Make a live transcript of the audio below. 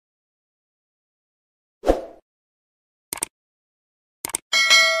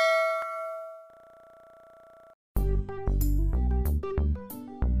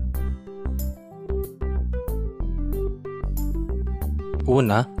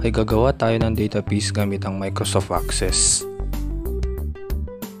Una ay gagawa tayo ng database gamit ang Microsoft Access.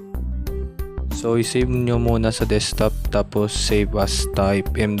 So i-save nyo muna sa desktop, tapos save as type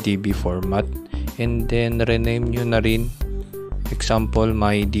MDB format, and then rename nyo na rin example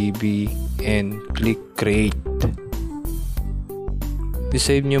mydb and click create.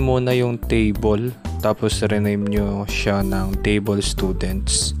 I-save nyo muna yung table, tapos rename nyo siya ng table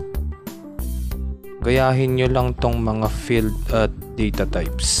students. Gayahin nyo lang tong mga field at data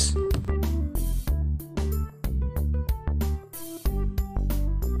types.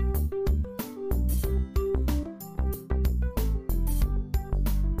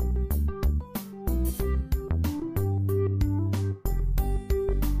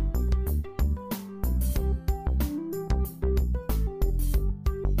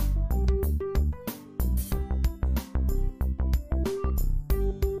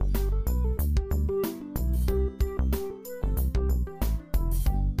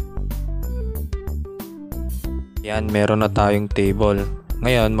 Yan, meron na tayong table.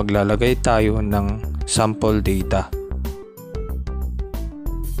 Ngayon, maglalagay tayo ng sample data.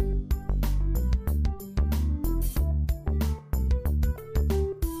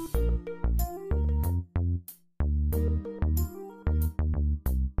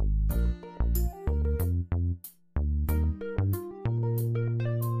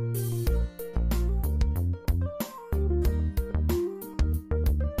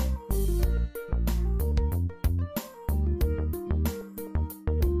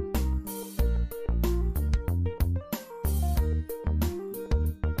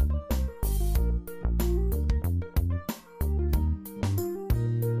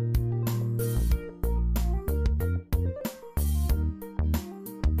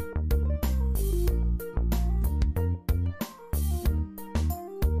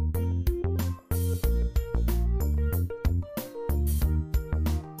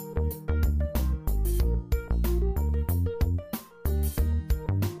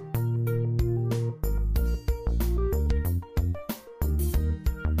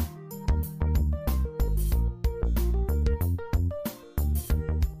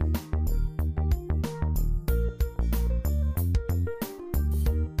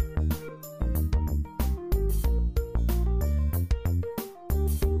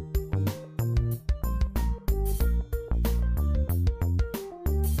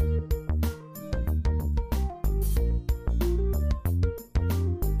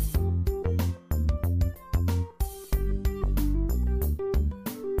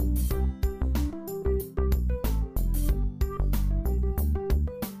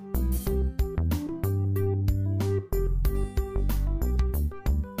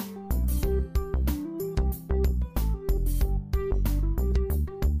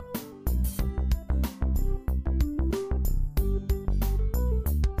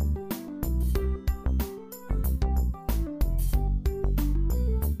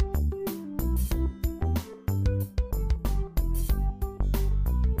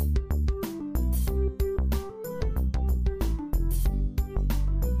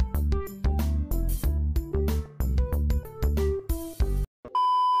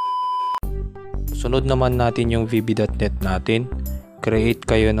 Sunod naman natin yung vb.net natin. Create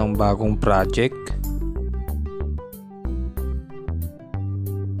kayo ng bagong project.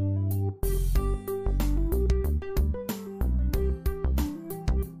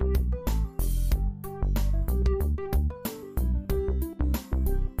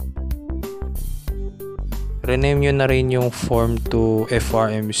 Rename nyo na rin yung form to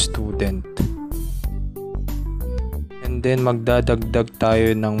FRM student. And then magdadagdag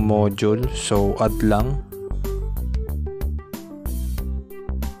tayo ng module, so add lang.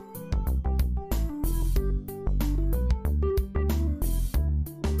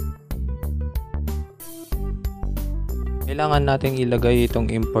 Kailangan nating ilagay itong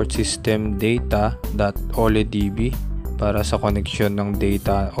import system data.oledb para sa connection ng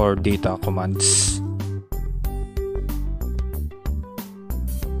data or data commands.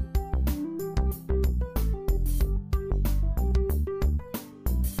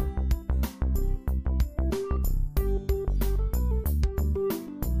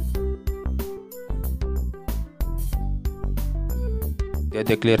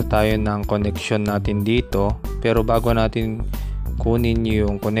 I-declare tayo ng connection natin dito, pero bago natin kunin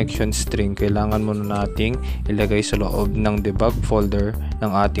yung connection string, kailangan muna nating ilagay sa loob ng debug folder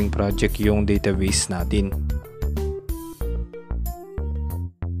ng ating project yung database natin.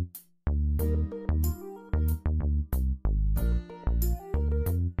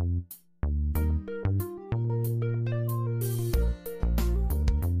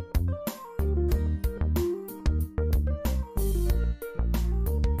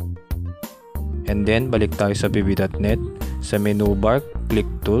 And then balik tayo sa bb.net. Sa menu bar, click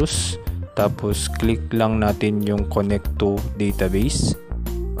tools. Tapos click lang natin yung connect to database.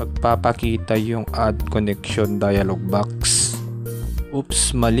 Magpapakita yung add connection dialog box.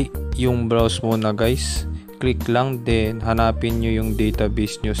 Oops, mali yung browse muna guys. Click lang, then hanapin nyo yung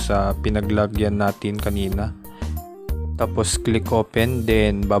database nyo sa pinaglagyan natin kanina. Tapos click open,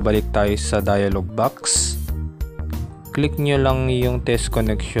 then babalik tayo sa dialog box. Click nyo lang yung test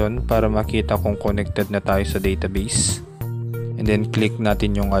connection para makita kung connected na tayo sa database. And then click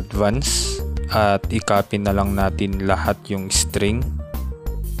natin yung advance at i-copy na lang natin lahat yung string.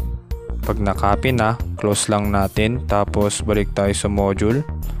 Pag na-copy na, close lang natin, tapos balik tayo sa module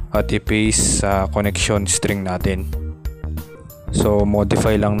at i-paste sa connection string natin. So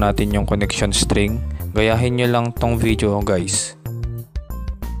modify lang natin yung connection string. Gayahin nyo lang tong video guys.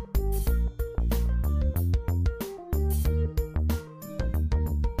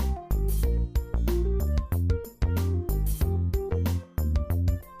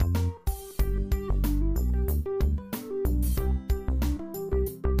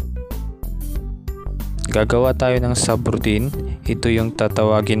 Gagawa tayo ng subroutine. Ito yung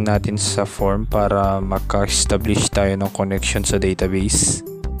tatawagin natin sa form para maka-establish tayo ng connection sa database.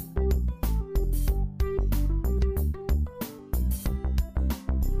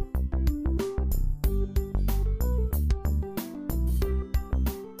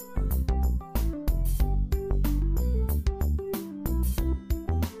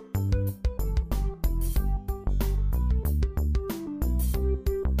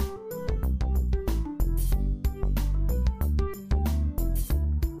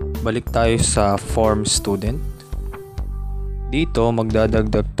 Balik tayo sa form student. Dito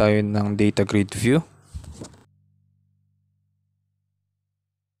magdadagdag tayo ng Datagrid view.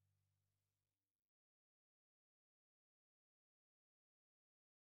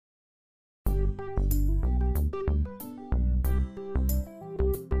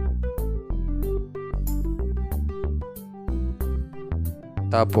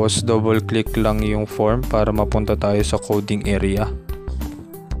 Tapos double click lang yung form para mapunta tayo sa coding area.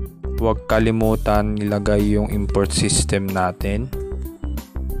 Huwag kalimutan ilagay yung import system natin.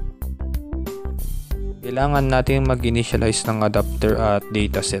 Kailangan natin mag-initialize ng adapter at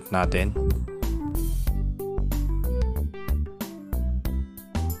dataset natin.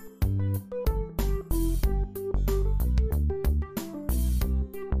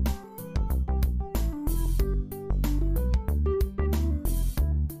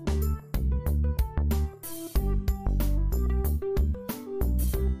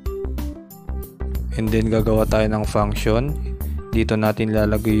 And then gagawa tayo ng function. Dito natin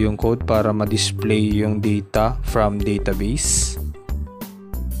lalagay yung code para ma-display yung data from database.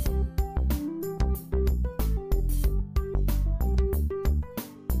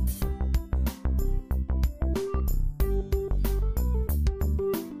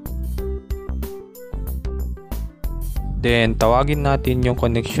 Then tawagin natin yung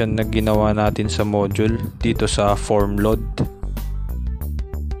connection na ginawa natin sa module dito sa form load.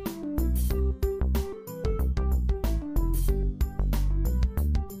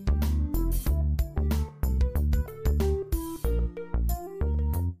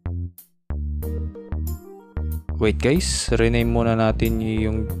 Wait guys, rename muna natin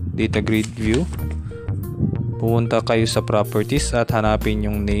yung Datagrid view. Pumunta kayo sa properties at hanapin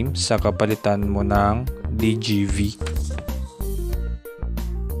yung name sa kapalitan mo ng DGV.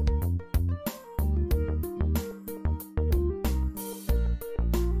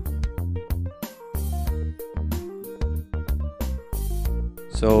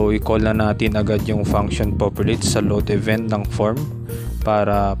 So i-call na natin agad yung function populate sa load event ng form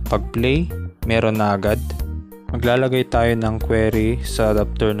para pag play, meron na agad. Maglalagay tayo ng query sa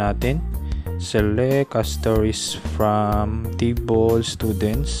adapter natin. Select stories from table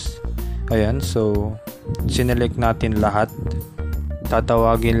students. Ayan, so sinelect natin lahat.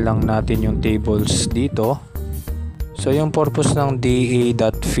 Tatawagin lang natin yung tables dito. So yung purpose ng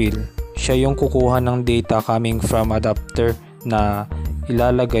da.fill, siya yung kukuha ng data coming from adapter na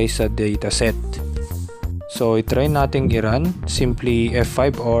ilalagay sa dataset. So i-try natin i-run. Simply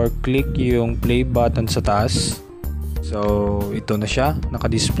F5 or click yung play button sa taas. So ito na siya,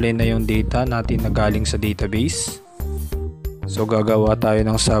 naka-display na yung data natin na galing sa database. So gagawa tayo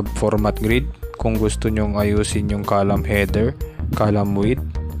ng sub-format grid kung gusto nyong ayusin yung column header, column width,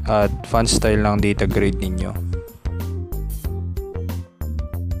 at font style ng data grid ninyo.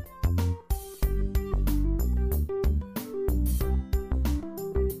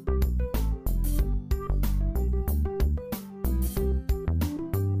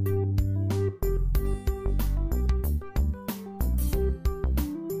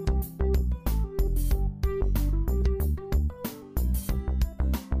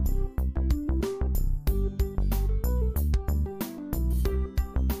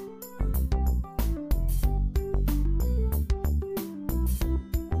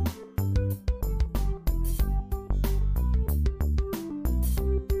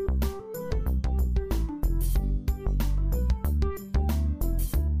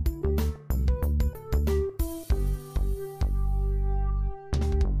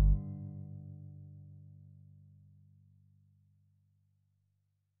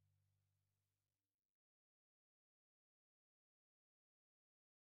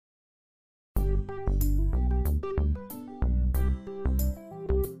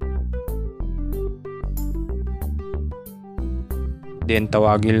 Then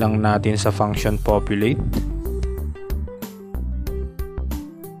tawagin lang natin sa function populate.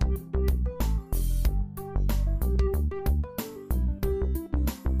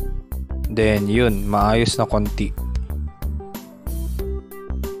 Then yun, maayos na konti.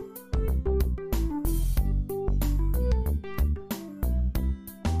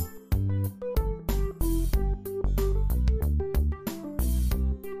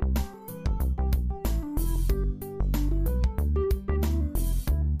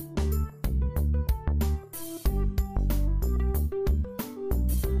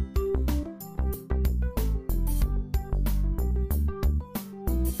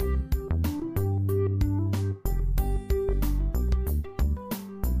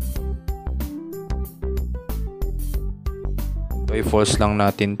 So, i-false lang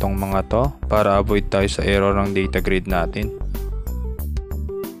natin tong mga to para avoid tayo sa error ng data grid natin.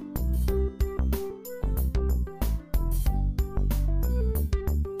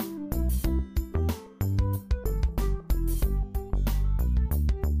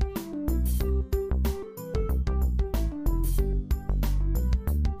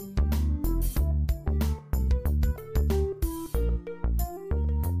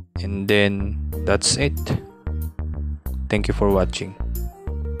 And then that's it. Thank you for watching.